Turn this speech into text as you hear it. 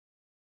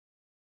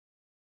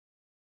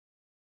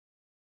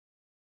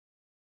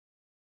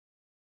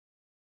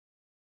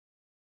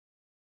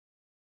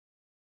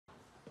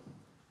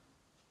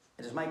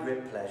It is my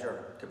great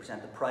pleasure to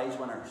present the prize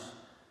winners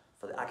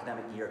for the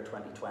academic year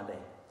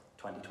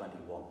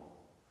 2020-2021.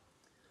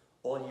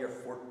 All Year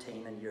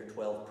 14 and Year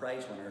 12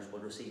 prize winners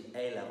will receive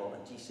A-level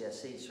and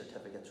GCSE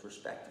certificates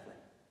respectively.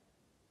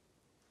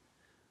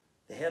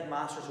 The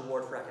Headmaster's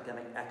Award for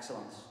Academic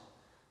Excellence,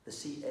 the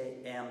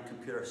CAM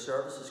Computer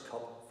Services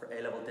Cup for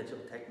A-level Digital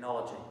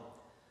Technology,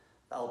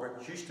 the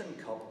Albert Houston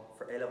Cup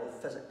for A-level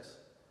Physics,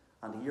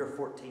 and the Year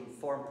 14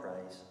 Form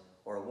Prize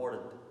are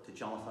awarded to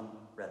Jonathan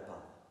Redpath.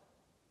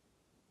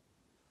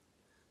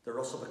 The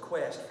Russell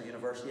Bequest for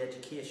University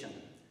Education,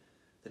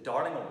 the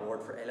Darling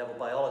Award for A-level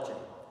Biology,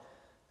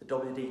 the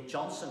W.D.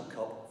 Johnson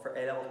Cup for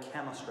A-level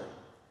Chemistry,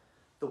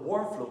 the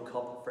Warmflow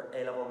Cup for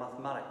A-level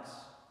Mathematics,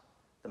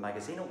 the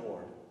Magazine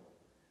Award,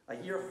 a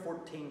Year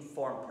 14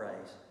 Form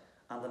Prize,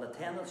 and an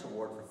Attendance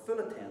Award for full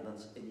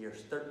attendance in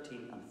Years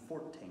 13 and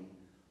 14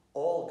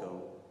 all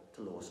go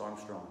to Lois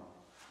Armstrong.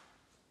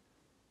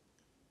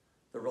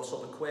 The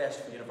Russell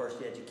Bequest for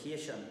University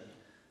Education,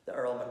 the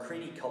Earl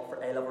Macready Cup for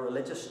A-level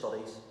Religious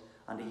Studies,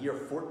 and the Year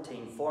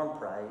 14 Form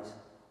Prize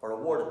are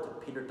awarded to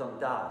Peter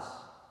Dundas.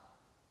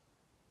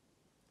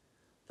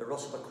 The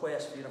Russell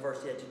Bequest for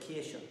University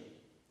Education,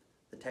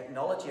 the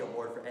Technology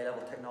Award for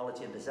A-level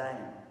Technology and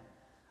Design,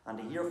 and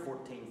the Year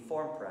 14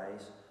 Form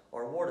Prize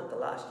are awarded to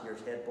last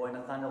year's head boy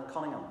Nathaniel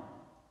Cunningham.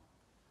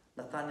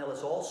 Nathaniel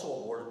is also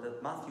awarded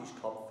the Matthews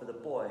Cup for the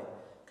boy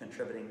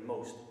contributing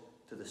most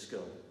to the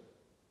school.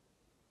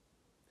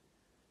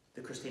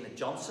 The Christina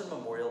Johnson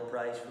Memorial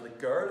Prize for the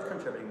girl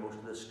contributing most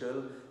to the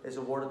school is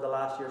awarded to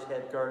last year's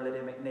head girl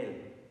Lydia McNeil.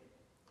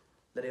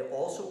 Lydia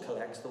also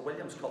collects the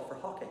Williams Cup for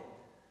hockey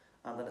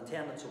and an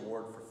Attendance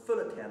Award for full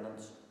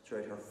attendance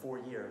throughout her 4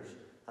 years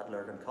at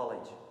Lurgan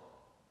College.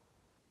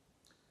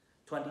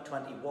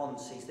 2021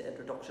 sees the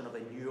introduction of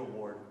a new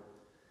award,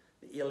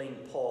 the Aileen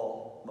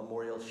Paul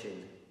Memorial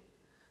Shield.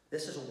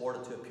 This is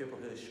awarded to a pupil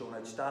who has shown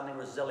outstanding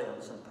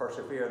resilience and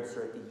perseverance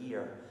throughout the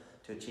year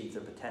to achieve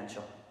their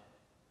potential.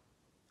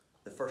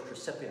 The first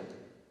recipient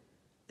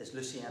is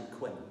Lucienne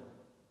Quinn.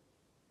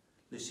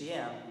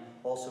 Lucienne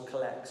also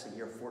collects a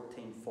Year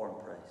 14 Form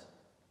Prize.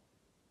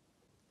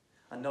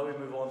 And now we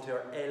move on to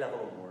our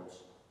A-level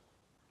awards.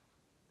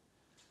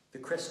 The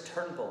Chris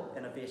Turnbull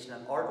Innovation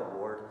and Art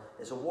Award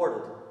is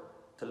awarded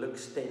to Luke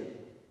Steele.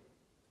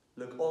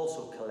 Luke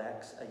also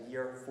collects a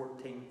Year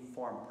 14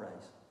 Form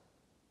Prize.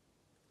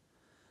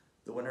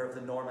 The winner of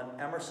the Norman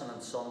Emerson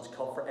and Sons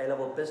Cup for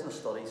A-level Business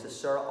Studies is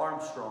Sarah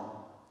Armstrong.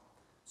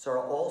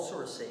 Sarah also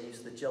receives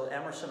the Jill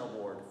Emerson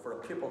Award for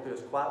a pupil who has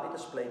quietly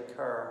displayed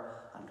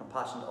care and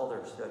compassion to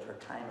others throughout her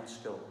time at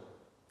school.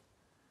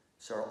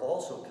 Sarah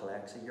also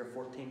collects a Year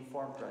 14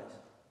 Form Prize.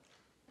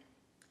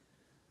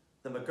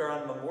 The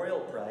McGurran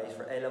Memorial Prize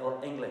for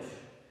A-level English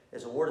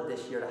is awarded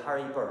this year to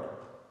Harry Bird.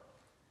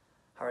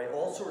 Harry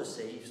also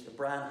receives the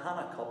Brian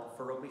Hanna Cup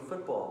for rugby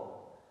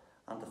football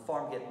and the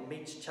Farmgate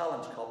Meets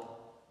Challenge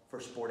Cup for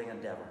sporting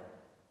endeavour.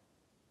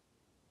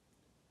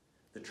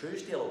 The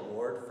Truesdale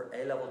Award for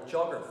A-level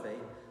Geography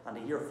and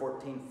the Year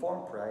 14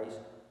 Form Prize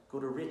go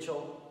to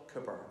Rachel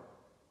Cooper.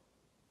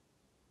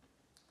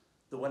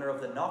 The winner of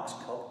the Knox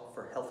Cup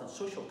for Health and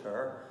Social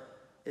Care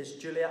is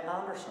Julia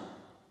Anderson.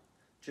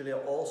 Julia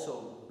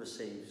also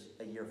receives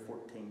a Year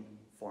 14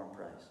 Form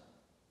Prize.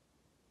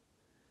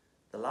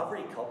 The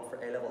Lavery Cup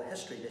for A-level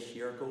History this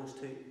year goes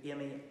to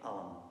Amy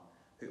Allen,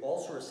 who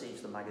also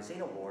receives the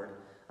Magazine Award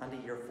and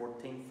a Year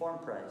 14 Form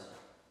Prize.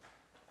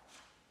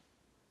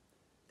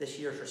 This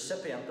year's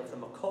recipient of the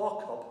McCaw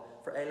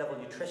Cup for A-level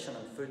Nutrition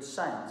and Food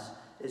Science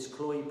is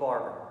Chloe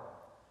Barber.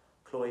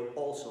 Chloe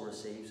also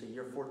receives a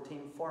Year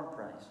 14 Form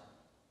Prize.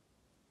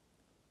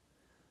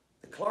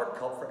 The Clark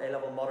Cup for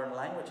A-level Modern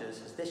Languages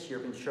has this year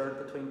been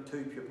shared between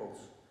two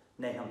pupils,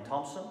 Nahum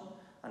Thompson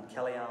and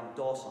Kellyanne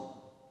Dawson.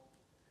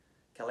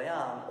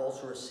 Kellyanne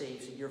also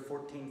receives a Year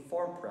 14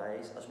 Form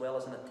Prize as well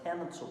as an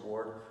Attendance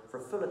Award for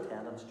full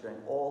attendance during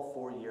all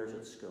 4 years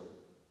at school.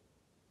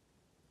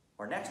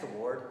 Our next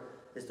award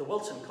is the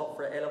Wilson Cup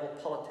for A-level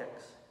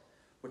Politics,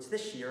 which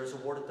this year is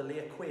awarded to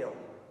Leah Quayle.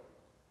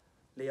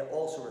 Leah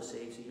also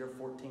receives a Year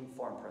 14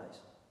 Form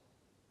Prize.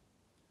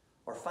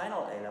 Our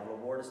final A-level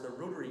award is the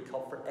Rotary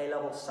Cup for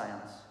A-level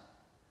Science,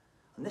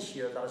 and this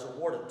year that is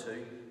awarded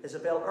to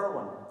Isabel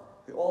Irwin,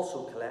 who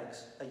also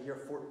collects a Year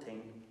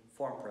 14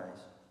 Form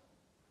Prize.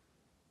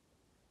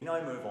 We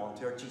now move on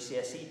to our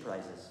GCSE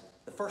prizes,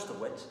 the first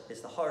of which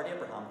is the Howard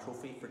Abraham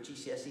Trophy for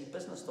GCSE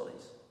Business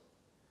Studies.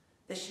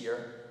 This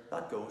year,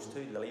 that goes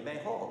to Lily May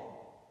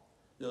Hall.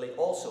 Lily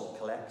also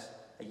collects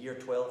a Year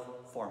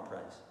 12 Form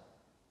Prize.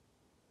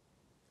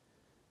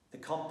 The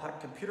Compact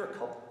Computer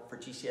Cup for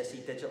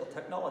GCSE Digital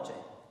Technology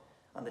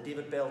and the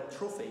David Bell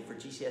Trophy for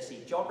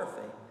GCSE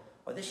Geography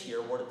are this year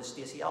awarded to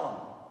Stacey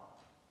Allen.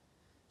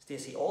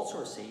 Stacey also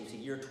receives a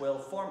Year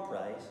 12 Form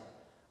Prize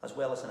as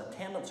well as an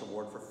Attendance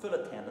Award for full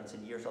attendance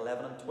in Years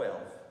 11 and 12.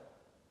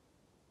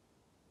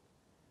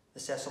 The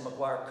Cecil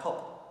Maguire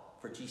Cup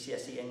for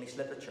GCSE English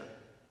Literature.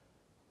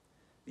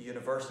 The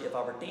University of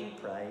Aberdeen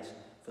Prize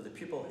for the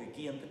pupil who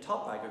gained the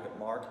top aggregate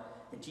mark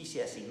in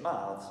GCSE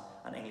Maths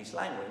and English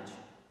Language,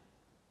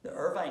 The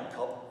Irvine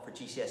Cup for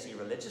GCSE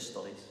Religious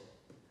Studies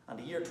and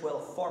the Year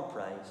 12 Form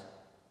Prize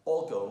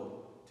all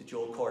go to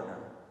Joel Cordner.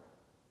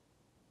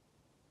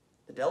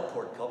 The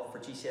Delport Cup for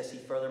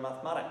GCSE Further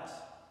Mathematics,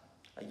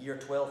 a Year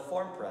 12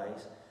 Form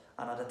Prize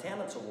and an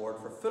Attendance Award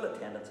for full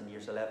attendance in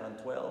Years 11 and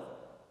 12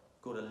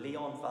 go to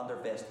Leon van der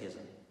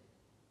Westhuizen.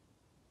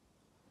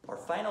 Our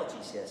final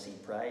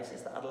GCSE prize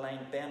is the Adeline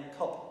Ben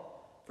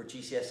Cup for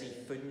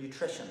GCSE Food and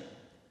Nutrition,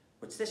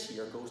 which this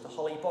year goes to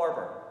Holly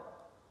Barber.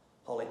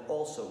 Holly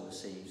also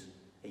receives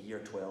a Year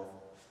 12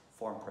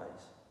 Form Prize.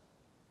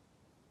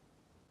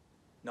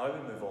 Now we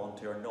move on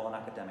to our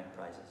non-academic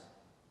prizes.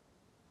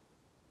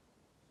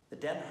 The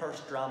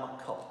Denhurst Drama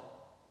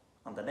Cup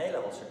and an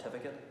A-level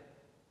certificate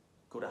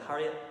go to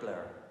Harriet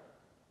Blair.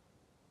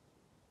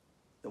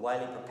 The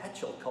Wiley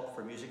Perpetual Cup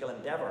for Musical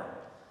Endeavour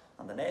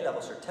and an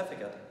A-level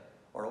certificate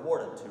are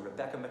awarded to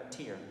Rebecca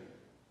McTeer.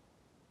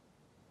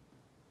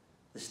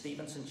 The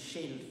Stevenson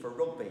Shield for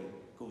Rugby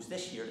goes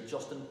this year to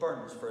Justin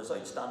Burns for his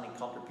outstanding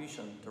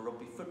contribution to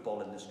rugby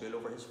football in the school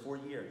over his 4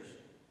 years.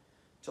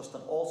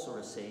 Justin also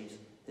receives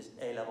his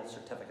A-level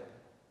certificate.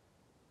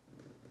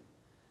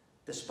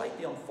 Despite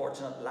the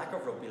unfortunate lack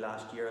of rugby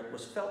last year, it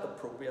was felt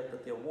appropriate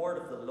that the award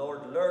of the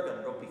Lord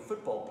Lurgan Rugby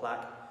Football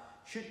Plaque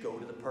should go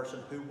to the person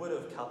who would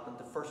have captained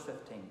the first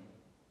 15,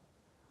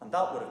 and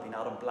that would have been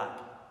Adam Black.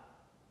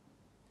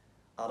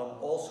 Adam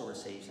also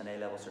receives an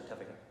A-level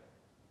certificate.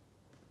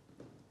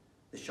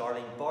 The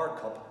Charlene Barr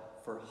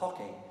Cup for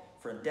hockey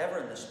for endeavour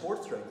in the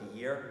sport throughout the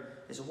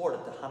year is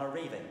awarded to Hannah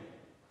Reeving.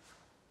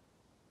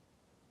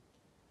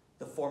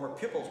 The Former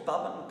Pupils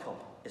Badminton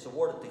Cup is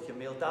awarded to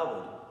Camille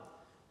Dawood,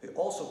 who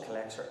also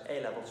collects her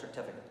A-level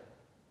certificate.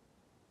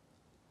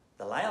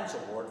 The Lions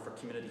Award for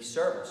Community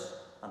Service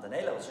and an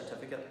A-level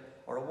certificate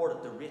are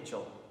awarded to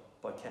Rachel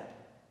Boyquet.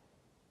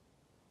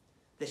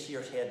 This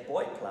year's head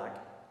boy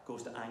plaque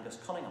goes to Angus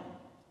Cunningham.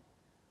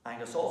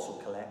 Angus also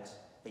collects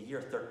a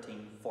Year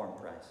 13 Form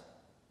Prize.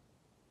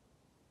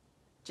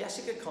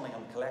 Jessica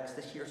Cunningham collects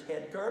this year's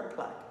head girl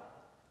plaque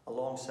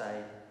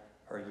alongside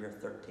her Year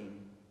 13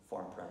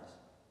 Form Prize.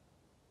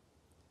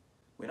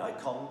 We now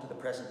come to the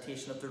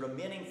presentation of the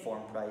remaining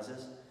Form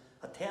Prizes,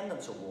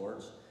 Attendance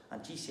Awards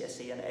and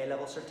GCSE and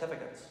A-level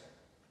certificates.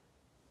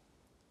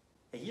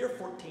 A Year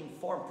 14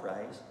 Form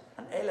Prize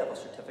and A-level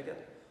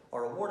certificate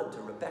are awarded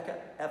to Rebecca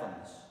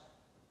Evans,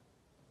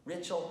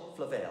 Rachel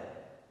Flavel,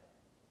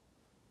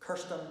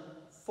 Kirsten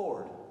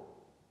Ford,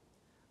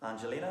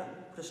 Angelina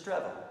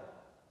Prestreva,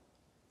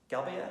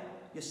 Gabia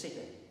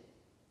Yositi,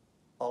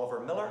 Oliver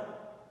Miller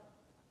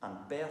and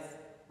Beth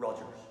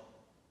Rogers.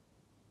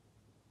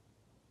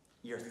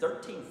 Year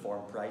 13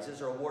 Form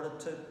Prizes are awarded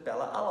to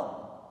Bella Allen,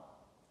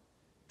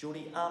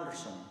 Jodie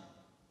Anderson,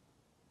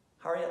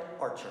 Harriet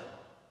Archer,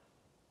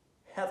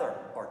 Heather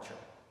Archer,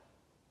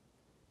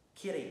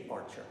 Katie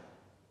Archer,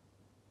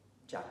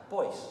 Jack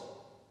Boyce,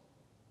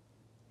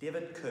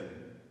 David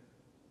Coombe,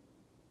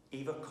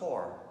 Eva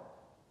Corr,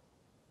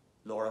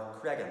 Laura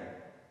Cregan,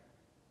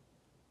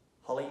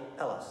 Holly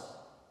Ellis,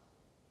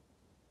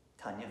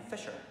 Tanya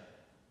Fisher,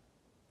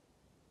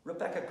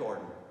 Rebecca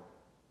Gordon,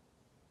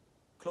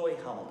 Chloe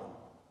Hamilton,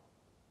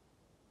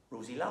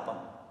 Rosie Lappin,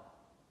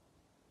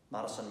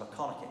 Madison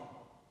McConaughey,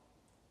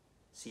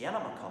 Sienna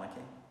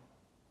McConaughey,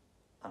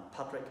 and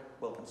Patrick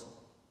Wilkinson.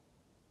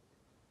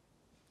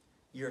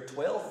 Year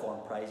 12 Form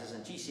Prizes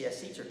and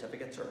GCSE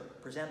certificates are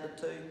presented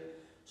to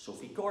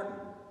Sophie Gordon,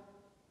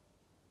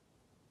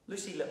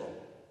 Lucy Little,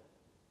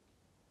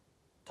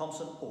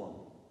 Thompson Owen,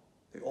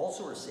 who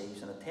also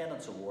receives an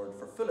Attendance Award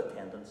for full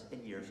attendance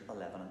in Years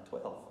 11 and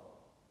 12,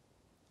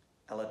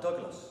 Ella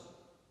Douglas,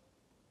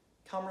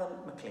 Cameron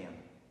McLean,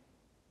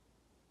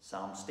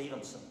 Sam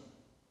Stevenson,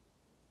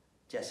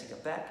 Jessica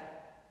Beck,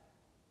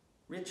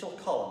 Rachel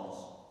Collins,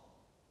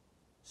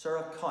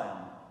 Sarah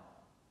Cowan,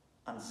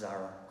 and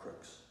Zara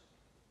Crooks.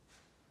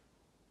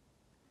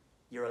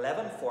 Year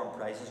 11 Form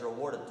Prizes are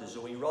awarded to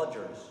Zoe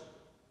Rogers,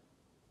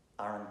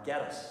 Aaron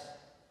Geddes,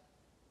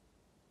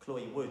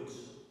 Chloe Woods,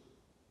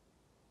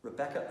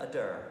 Rebecca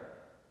Adair,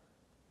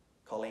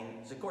 Colleen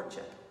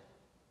Zagorczyk,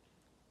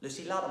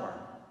 Lucy Latimer,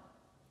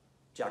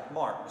 Jack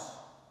Marks,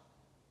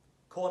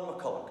 Cohen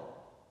McCulloch,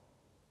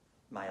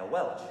 Maya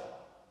Welch,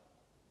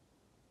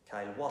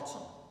 Kyle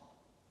Watson,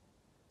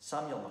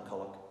 Samuel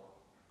McCulloch,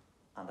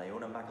 and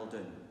Iona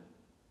McEldoon.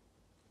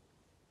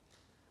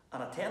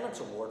 An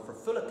Attendance Award for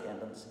full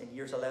attendance in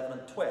Years 11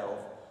 and 12,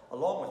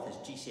 along with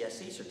his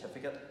GCSE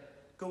certificate,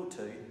 go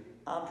to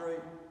Andrew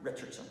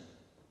Richardson.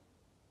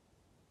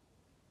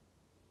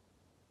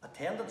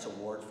 Attendance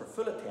Awards for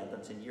full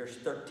attendance in Years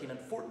 13 and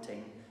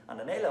 14 and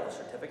an A-level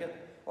certificate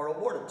are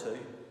awarded to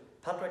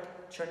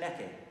Patrick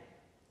Chernecki,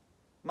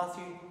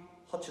 Matthew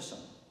Hutchison,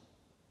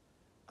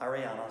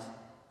 Ariana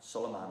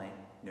Soleimani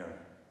Nuri.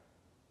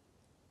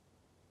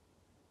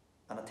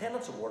 An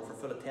Attendance Award for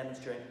full attendance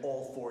during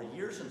all 4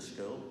 years in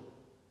school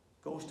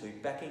goes to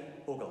Becky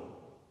Ogle.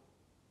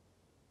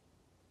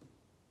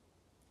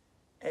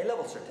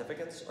 A-level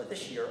certificates are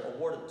this year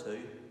awarded to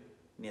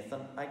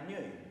Nathan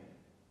Agnew,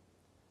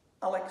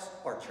 Alex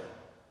Archer,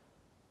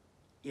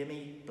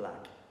 Amy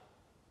Black,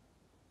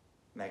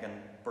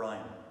 Megan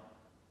Brown,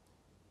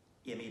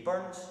 Amy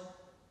Burns,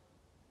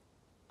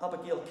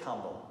 Abigail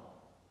Campbell,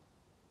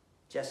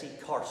 Jessie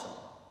Carson,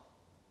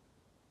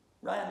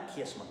 Ryan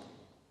Casement,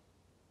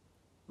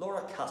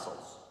 Laura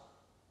Castles,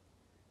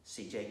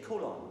 CJ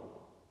Colon,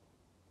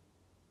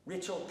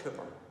 Rachel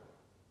Cooper,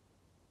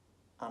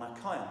 Anna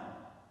Cowan,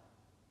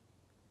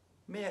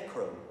 Mia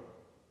Crow,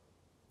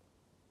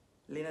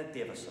 Lena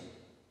Davison,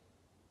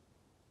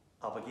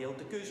 Abigail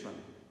de Guzman,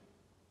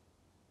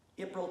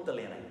 April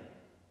Delaney,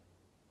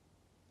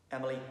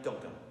 Emily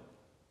Duncan,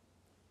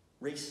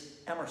 Reese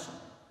Emerson,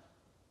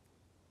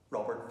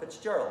 Robert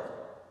Fitzgerald,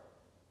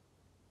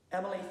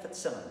 Emily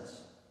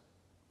Fitzsimmons,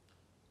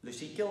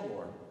 Lucy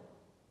Gilmore,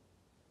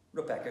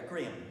 Rebecca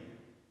Graham,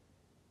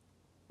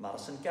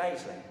 Madison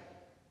Geisley,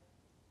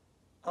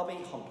 Abby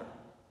Hunter,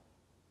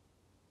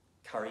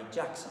 Carrie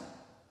Jackson,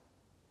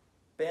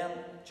 Ben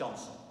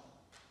Johnson,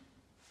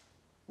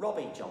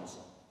 Robbie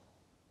Johnson,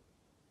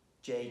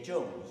 Jay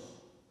Jones,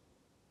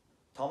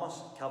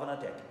 Thomas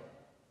Kavanagh,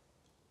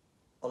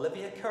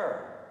 Olivia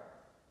Kerr,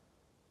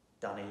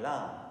 Danny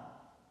Lamb,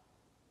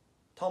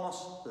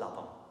 Thomas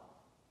Lapham,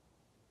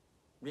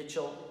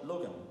 Rachel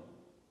Logan,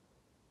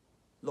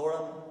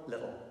 Lauren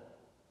Little,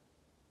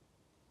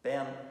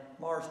 Ben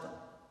Marsden,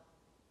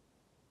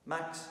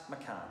 Max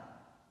McCann,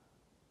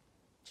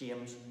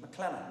 James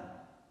McLennan,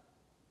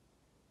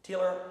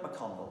 Taylor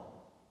McConville,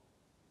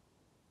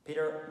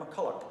 Peter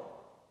McCulloch,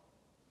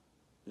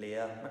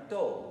 Leah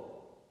McDowell,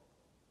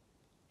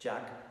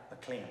 Jack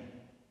McLean,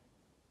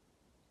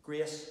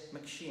 Grace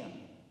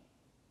McShane,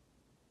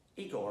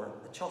 Igor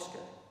Achoska,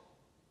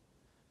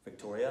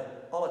 Victoria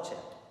Olachet,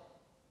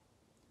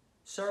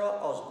 Sarah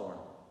Osborne,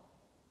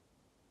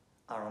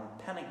 Aaron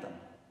Pennington,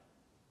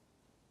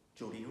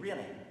 Jodie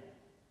Rainey,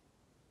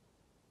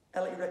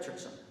 Ellie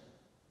Richardson,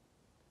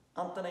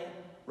 Anthony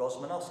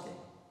Rosmanowski,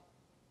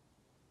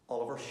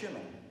 Oliver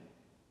Schumann,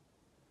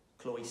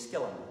 Chloe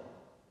Skillen,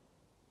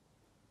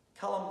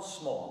 Callum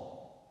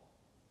Small,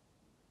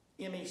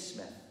 Amy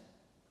Smith,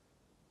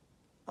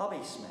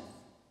 Abby Smith,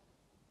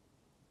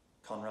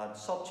 Conrad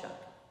Sobchak,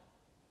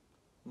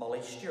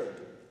 Molly Stewart,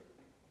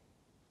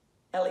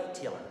 Ellie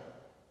Taylor,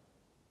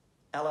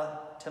 Ella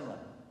Timlin,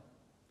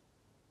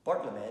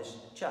 Bartlemage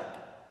Jack,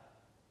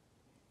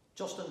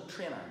 Justin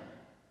Trainer,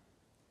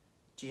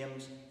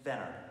 James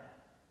Venner,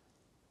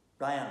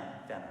 Ryan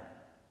Venner,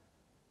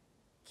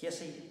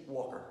 Casey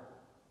Walker,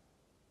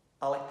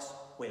 Alex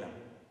Whelan,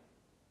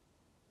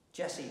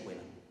 Jesse Whelan,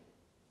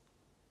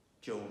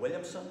 Joe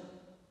Williamson,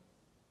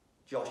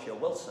 Joshua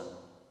Wilson,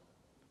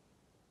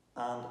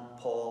 and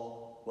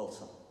Paul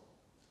Wilson.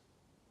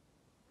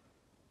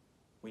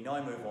 We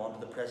now move on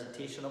to the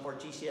presentation of our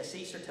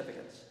GCSE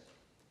certificates.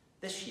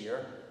 This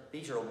year,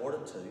 these are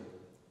awarded to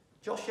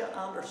Joshua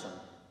Anderson,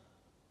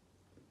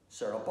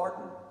 Sarah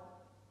Barton,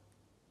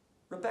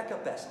 Rebecca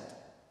Besant,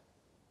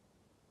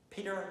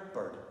 Peter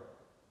Bird,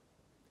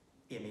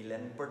 Amy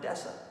Lynn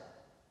Burdessa,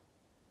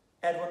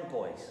 Edwin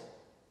Boyce,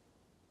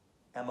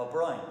 Emma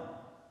Brown,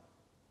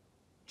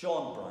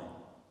 John Brown,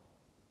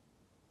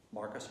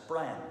 Marcus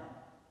Bryan,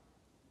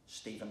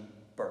 Stephen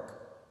Burke,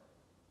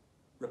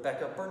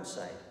 Rebecca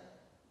Burnside,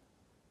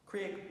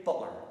 Craig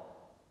Butler,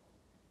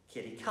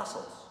 Katie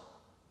Castles,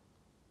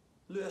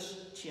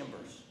 Lewis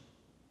Chambers,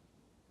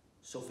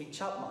 Sophie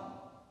Chapman,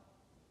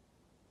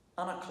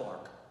 Anna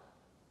Clark,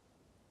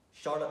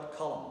 Charlotte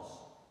Collins,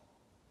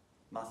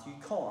 Matthew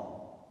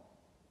Corn,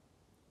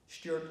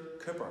 Stuart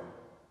Cooper,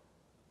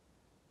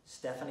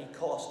 Stephanie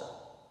Costa,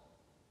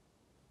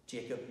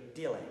 Jacob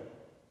Daly,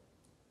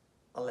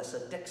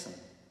 Alyssa Dixon,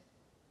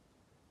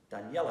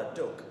 Daniela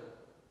Doak,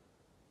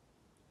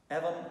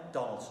 Evan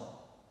Donaldson,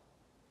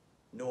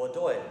 Noah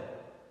Doyle,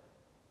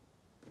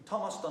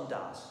 Thomas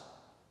Dundas,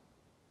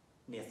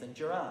 Nathan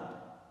Durand,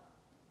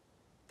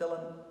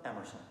 Dylan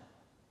Emerson,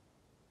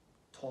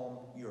 Tom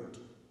Urt,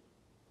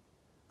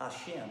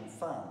 Ashen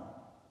Fan,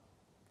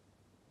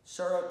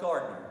 Sarah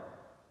Gardner,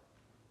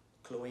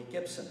 Chloe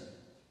Gibson,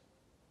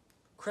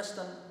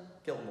 Kristen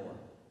Gilmore,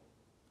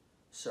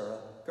 Sarah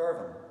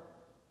Gervin,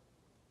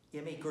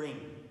 Amy Green,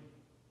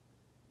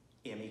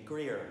 Amy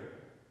Greer,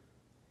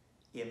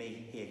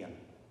 Amy Hagan,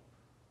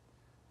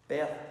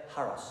 Beth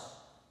Harris,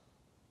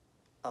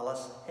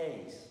 Alice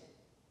Hayes,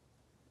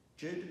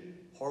 Jude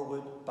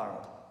Horwood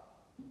Barrett,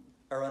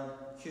 Erin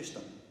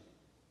Houston,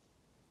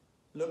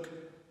 Luke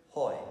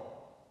Hoy,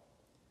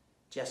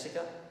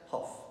 Jessica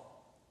Huff,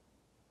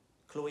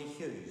 Chloe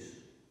Hughes,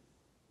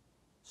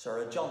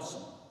 Sarah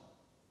Johnson,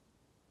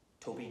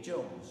 Toby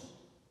Jones,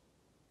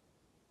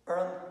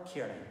 Erin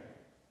Kearney,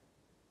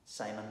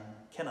 Simon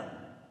Kinnan,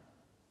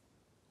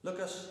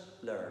 Lucas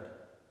Laird,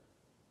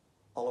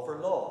 Oliver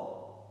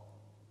Law,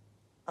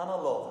 Anna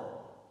Lawther,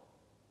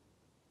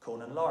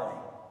 Conan Lowry,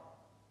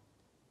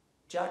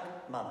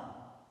 Jack Manna,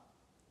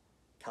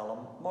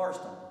 Callum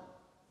Marsden,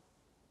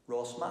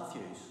 Ross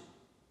Matthews,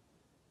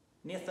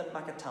 Nathan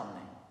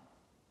McAtamney,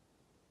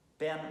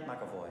 Ben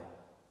McAvoy,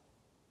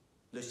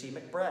 Lucy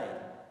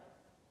McBride,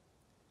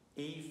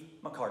 Eve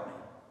McCartney,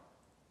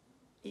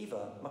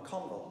 Eva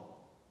McConville,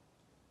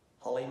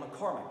 Holly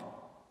McCormick,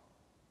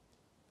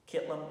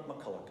 Caitlin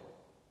McCulloch,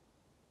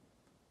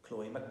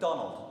 Chloe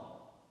MacDonald,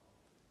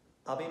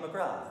 Abby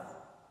McGrath,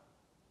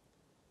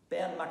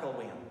 Ben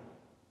McElwain,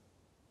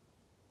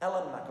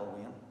 Ellen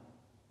McElwain,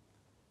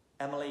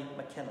 Emily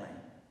McKinley,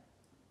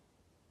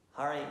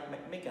 Harry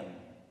McMeekin,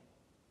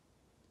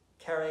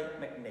 Kerry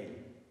McNeil,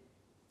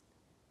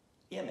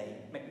 Amy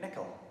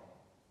McNichol,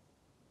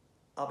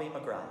 Abby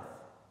McGrath,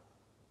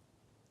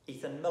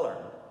 Ethan Miller,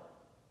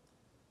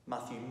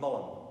 Matthew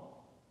Mullen,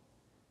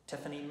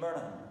 Tiffany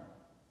Murnan,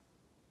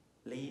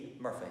 Lee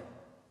Murphy,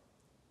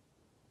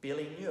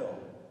 Bailey Newell,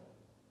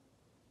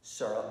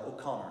 Sarah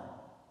O'Connor,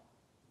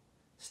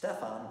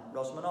 Stefan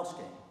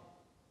Rosmanowski,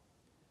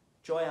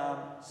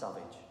 Joyanne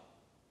Savage,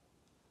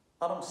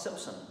 Adam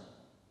Simpson,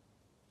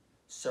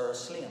 Sarah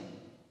Slane,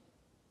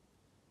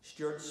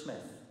 Stuart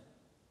Smith,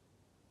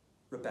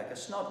 Rebecca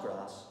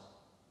Snodgrass,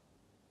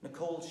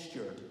 Nicole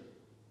Stewart,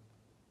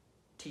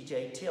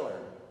 TJ Taylor,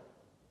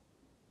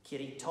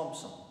 Katie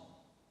Thompson,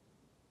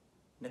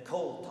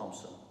 Nicole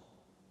Thompson,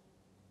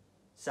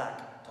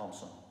 Zach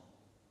Thompson,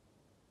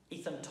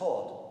 Ethan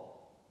Todd,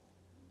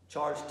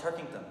 Charles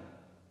Turkington,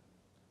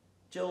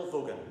 Jill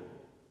Vaughan,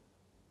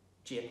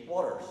 Jake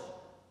Waters,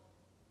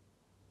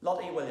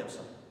 Lottie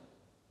Williamson,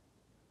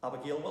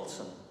 Abigail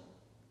Wilson,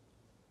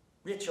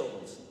 Rachel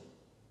Wilson,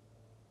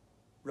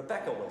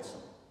 Rebecca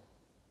Wilson,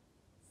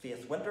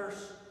 Faith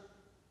Winters,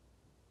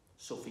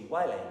 Sophie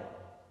Wiley,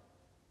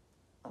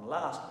 and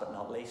last but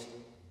not least,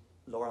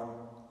 Lauren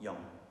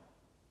Young.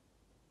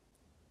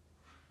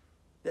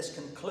 This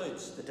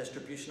concludes the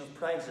distribution of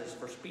prizes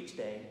for Speech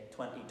Day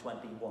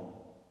 2021.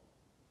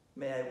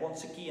 May I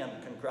once again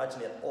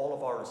congratulate all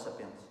of our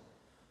recipients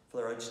for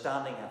their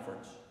outstanding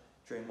efforts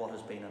during what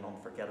has been an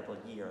unforgettable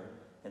year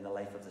in the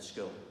life of the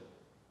school.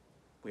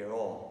 We are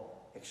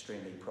all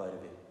extremely proud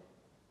of you.